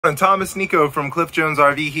I'm Thomas Nico from Cliff Jones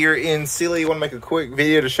RV here in Sealy. I want to make a quick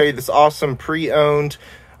video to show you this awesome pre-owned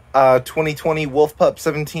 2020 Wolf Pup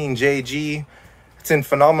 17 JG. It's in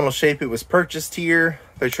phenomenal shape. It was purchased here.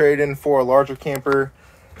 They traded in for a larger camper.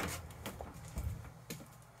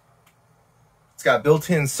 It's got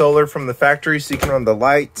built-in solar from the factory so you can run the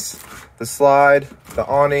lights, the slide, the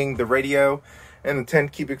awning, the radio, and the 10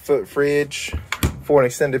 cubic foot fridge for an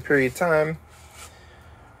extended period of time.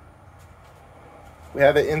 We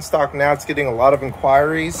have it in stock now. It's getting a lot of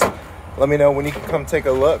inquiries. Let me know when you can come take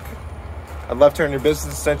a look. I'd love to earn your business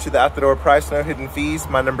and send you the at-the-door price, no hidden fees.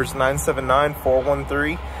 My number's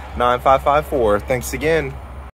 979-413-9554. Thanks again.